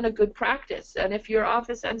maybe even a good practice, and if your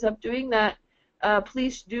office ends up doing that,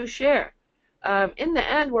 please do share. In the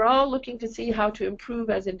end, we're all looking to see how to improve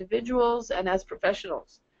as individuals and as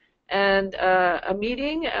professionals. And a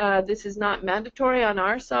meeting, this is not mandatory on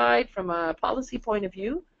our side from a policy point of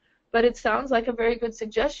view, but it sounds like a very good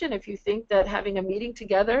suggestion if you think that having a meeting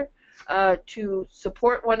together to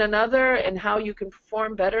support one another and how you can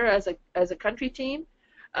perform better as a country team,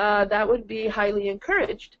 that would be highly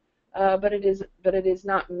encouraged. But it is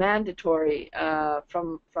not mandatory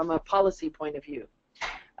from a policy point of view.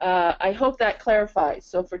 I hope that clarifies.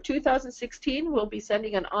 So for 2016, we'll be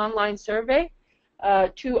sending an online survey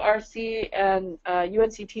to RC and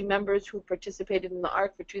UNCT members who participated in the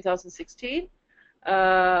ARC for 2016.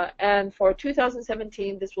 And for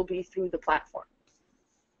 2017, this will be through the platform.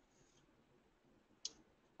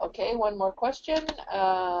 Okay, one more question.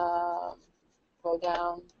 Go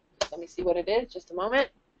down. Let me see what it is. Just a moment.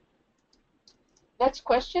 Next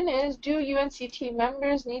question is, do UNCT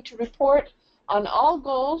members need to report on all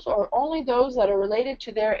goals or only those that are related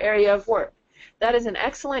to their area of work? That is an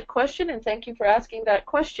excellent question, and thank you for asking that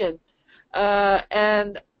question.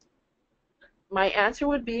 And my answer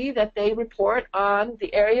would be that they report on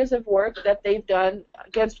the areas of work that they've done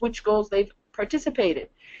against which goals they've participated.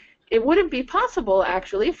 It wouldn't be possible,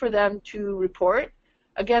 actually, for them to report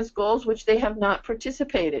against goals which they have not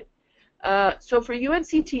participated. So for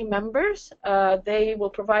UNCT members, they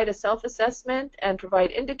will provide a self-assessment and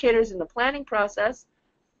provide indicators in the planning process,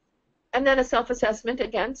 and then a self-assessment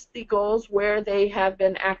against the goals where they have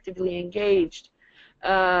been actively engaged.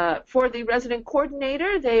 For the resident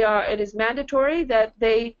coordinator, it is mandatory that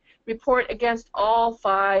they report against all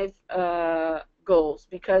 5 goals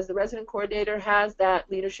because the resident coordinator has that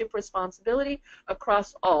leadership responsibility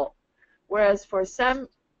across all. Whereas for SEM,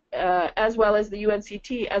 as well as the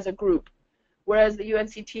UNCT as a group, whereas the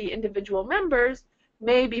UNCT individual members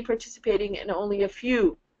may be participating in only a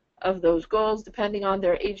few of those goals depending on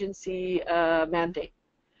their agency mandate.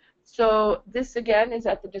 So this again is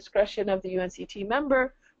at the discretion of the UNCT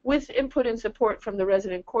member with input and support from the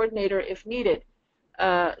resident coordinator if needed.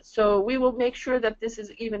 So we will make sure that this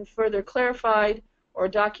is even further clarified or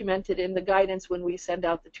documented in the guidance when we send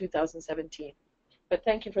out the 2017. But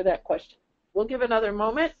thank you for that question. We'll give another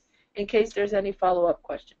moment in case there's any follow-up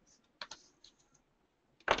questions.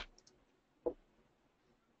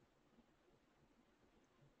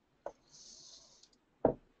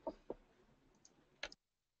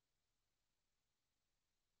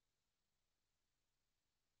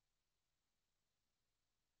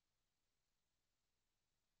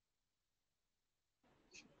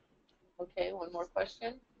 Okay, one more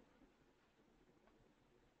question.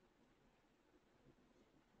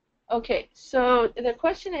 Okay, so the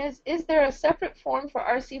question is there a separate form for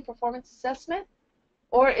RC performance assessment,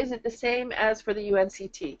 or is it the same as for the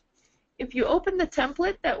UNCT? If you open the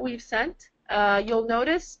template that we've sent, you'll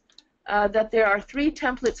notice that there are 3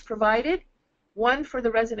 templates provided, one for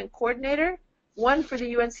the resident coordinator, one for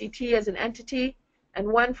the UNCT as an entity, and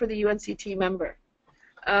one for the UNCT member.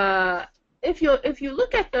 If you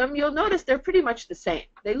look at them, you'll notice they're pretty much the same.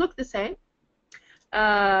 They look the same.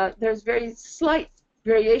 There's very slight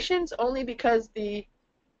variations only because the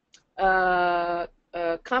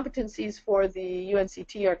competencies for the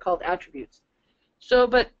UNCT are called attributes. So,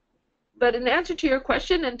 but in answer to your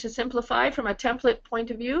question and to simplify from a template point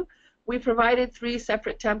of view, we provided 3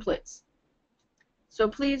 separate templates. So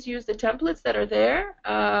please use the templates that are there,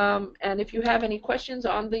 and if you have any questions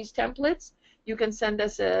on these templates, you can send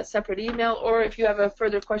us a separate email, or if you have a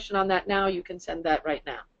further question on that now, you can send that right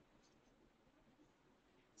now.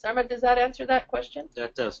 Sarma, does that answer that question?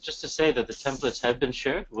 That does. Just to say that the templates have been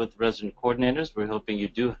shared with resident coordinators. We're hoping you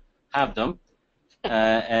do have them.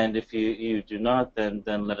 And if you do not, then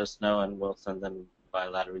let us know, and we'll send them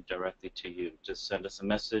bilaterally directly to you. Just send us a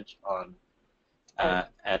message on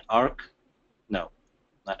at ARC. No,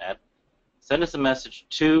 not at. Send us a message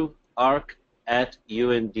to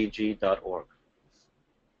arc@undg.org.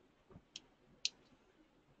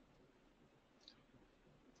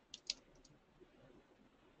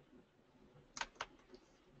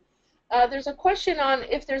 There's a question on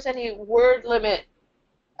if there's any word limit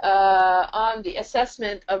on the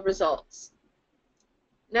assessment of results.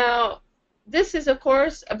 Now, this is, of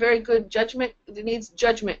course, a very good judgment. It needs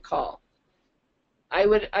judgment call. I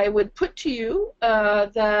would put to you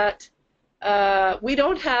that we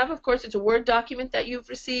don't have, of course, it's a Word document that you've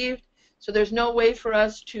received, so there's no way for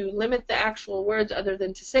us to limit the actual words other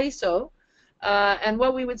than to say so. And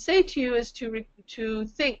what we would say to you is to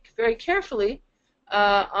think very carefully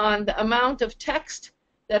on the amount of text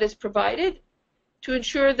that is provided to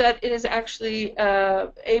ensure that it is actually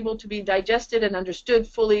able to be digested and understood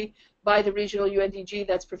fully by the regional UNDG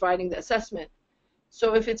that's providing the assessment.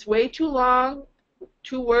 So if it's way too long,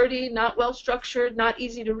 too wordy, not well structured, not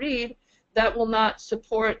easy to read, that will not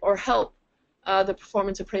support or help the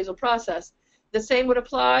performance appraisal process. The same would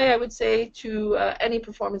apply, I would say, to any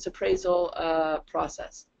performance appraisal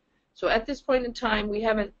process. So at this point in time, we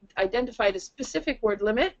haven't identified a specific word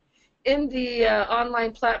limit. In the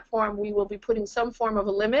online platform, we will be putting some form of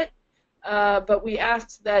a limit, but we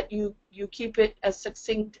ask that you keep it as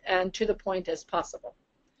succinct and to the point as possible.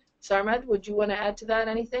 Sarmad, would you want to add to that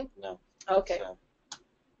anything? No. Okay. So,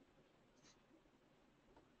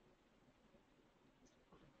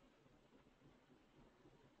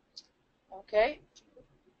 okay.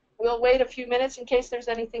 We'll wait a few minutes in case there's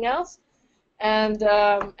anything else, and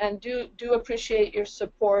do appreciate your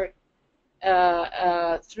support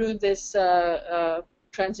through this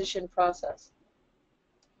transition process.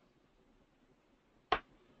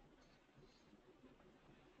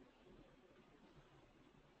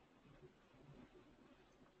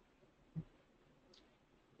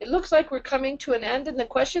 It looks like we're coming to an end in the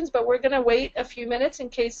questions, but we're going to wait a few minutes in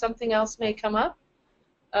case something else may come up,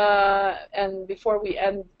 and before we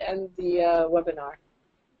end the webinar.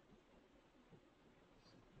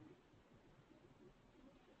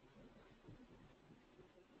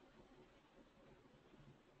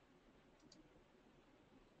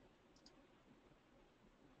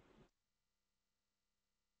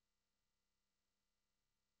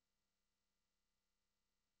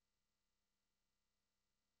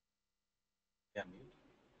 yeah, mute.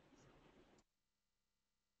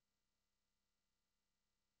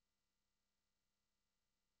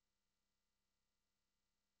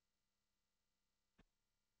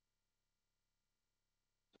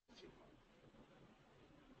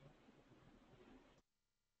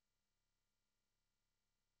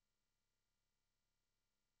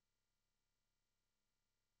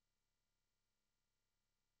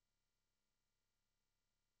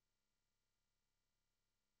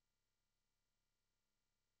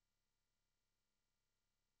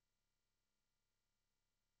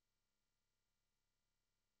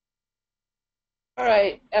 All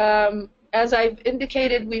right. As I've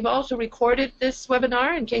indicated, we've also recorded this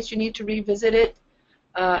webinar in case you need to revisit it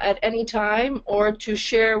at any time, or to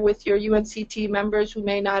share with your UNCT members who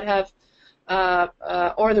may not have,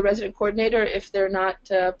 or the resident coordinator if they're not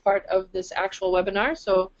part of this actual webinar.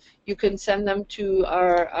 So you can send them to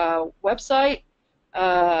our website,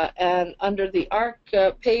 and under the ARC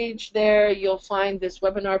page there, you'll find this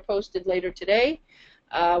webinar posted later today,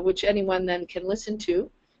 which anyone then can listen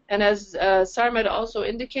to. And as Sarmad also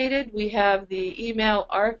indicated, we have the email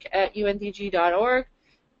arc@undg.org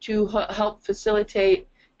to help facilitate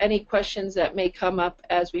any questions that may come up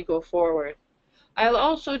as we go forward. I'll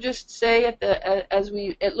also just say,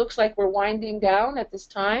 it looks like we're winding down at this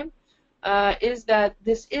time, is that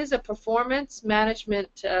this is a performance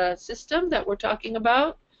management system that we're talking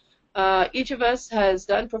about. Each of us has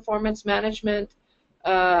done performance management,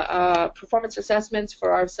 performance assessments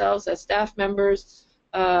for ourselves as staff members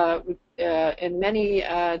in many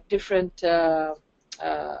different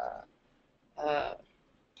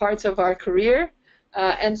parts of our career,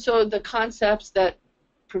 and so the concepts that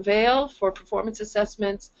prevail for performance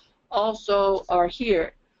assessments also are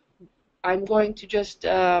here. I'm going to just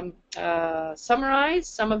summarize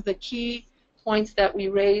some of the key points that we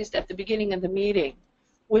raised at the beginning of the meeting,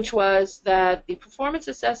 which was that the performance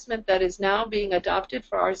assessment that is now being adopted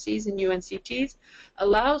for RCs and UNCTs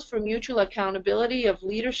allows for mutual accountability of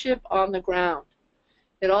leadership on the ground.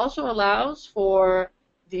 It also allows for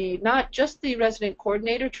not just the resident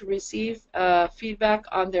coordinator to receive feedback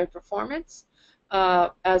on their performance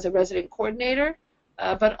as a resident coordinator,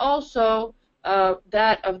 but also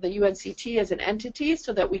that of the UNCT as an entity,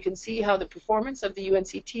 so that we can see how the performance of the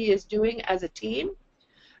UNCT is doing as a team,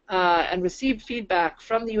 and receive feedback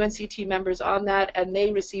from the UNCT members on that, and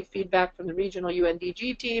they receive feedback from the regional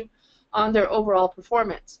UNDG team on their overall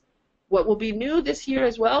performance. What will be new this year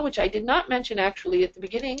as well, which I did not mention actually at the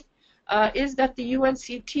beginning, is that the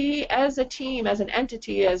UNCT as a team, as an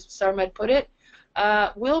entity, as Sarmad put it,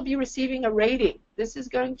 will be receiving a rating. This is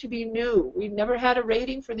going to be new. We've never had a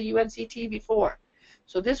rating for the UNCT before.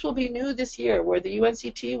 So this will be new this year, where the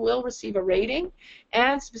UNCT will receive a rating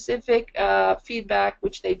and specific feedback,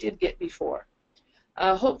 which they did get before.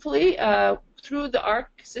 Hopefully, through the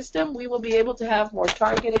ARC system, we will be able to have more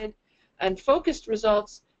targeted and focused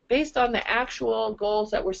results based on the actual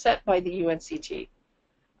goals that were set by the UNCT.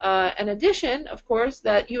 In addition, of course,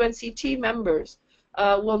 that UNCT members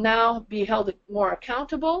will now be held more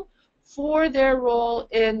accountable for their role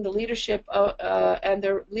in the leadership and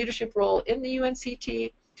their leadership role in the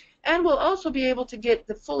UNCT, and will also be able to get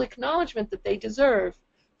the full acknowledgement that they deserve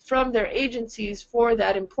from their agencies for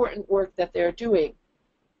that important work that they're doing.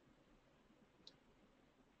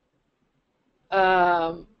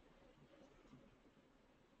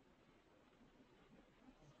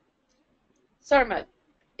 Sarma,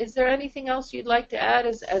 is there anything else you'd like to add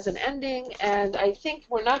as an ending? And I think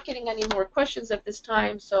we're not getting any more questions at this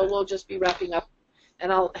time, so we'll just be wrapping up,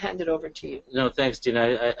 and I'll hand it over to you. No, thanks,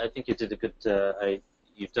 Dina. I think you did a good.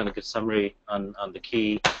 You've done a good summary on the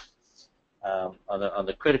key, on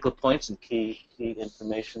the critical points and key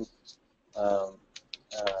information that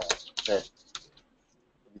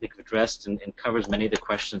I think we've addressed and covers many of the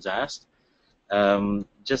questions asked.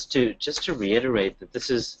 Just to reiterate that this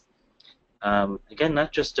is, again,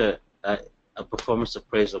 not just a performance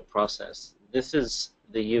appraisal process. This is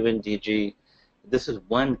the UNDG. This is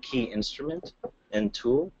one key instrument and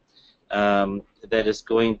tool that is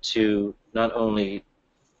going to not only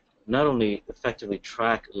effectively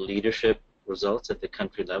track leadership results at the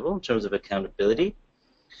country level in terms of accountability,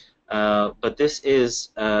 but this is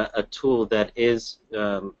a tool that is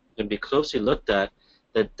going to be closely looked at,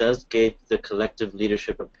 that does gauge the collective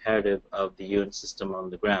leadership imperative of the UN system on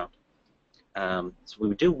the ground. So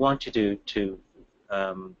we do want you to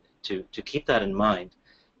keep that in mind.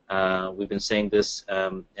 We've been saying this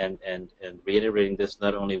and reiterating this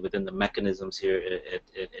not only within the mechanisms here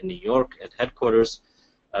in New York at headquarters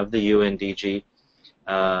of the UNDG,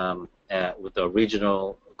 with our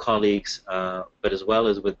regional colleagues, but as well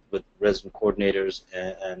as with resident coordinators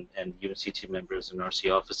and UNCT members and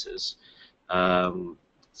RC offices.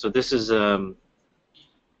 So this is, we're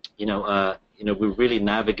really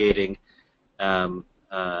navigating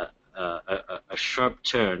a sharp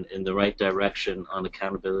turn in the right direction on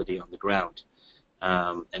accountability on the ground.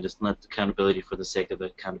 And it's not accountability for the sake of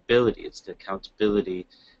accountability, it's the accountability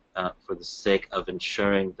for the sake of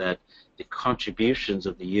ensuring that the contributions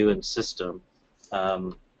of the UN system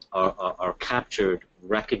are captured,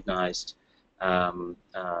 recognized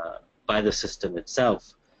by the system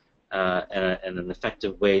itself, and an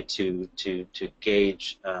effective way to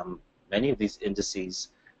gauge many of these indices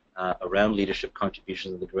around leadership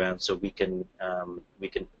contributions on the ground, so we can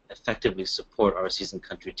effectively support our seasoned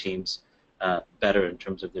country teams better in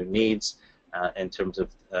terms of their needs, in terms of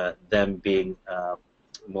them being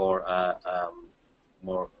more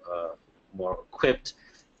equipped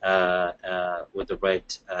with the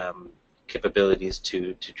right capabilities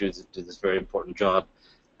to do this very important job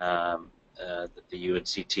that the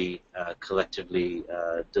UNCT collectively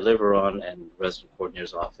deliver on, and Resident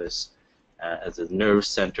Coordinator's Office as a nerve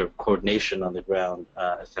center of coordination on the ground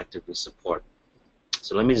effectively support.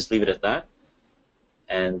 So let me just leave it at that,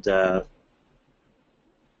 and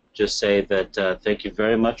just say that thank you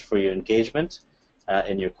very much for your engagement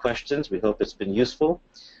and your questions. We hope it's been useful,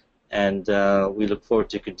 and we look forward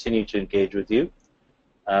to continue to engage with you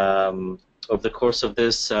over the course of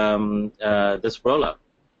this this rollout.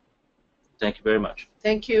 Thank you very much.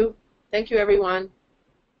 Thank you. Thank you, everyone.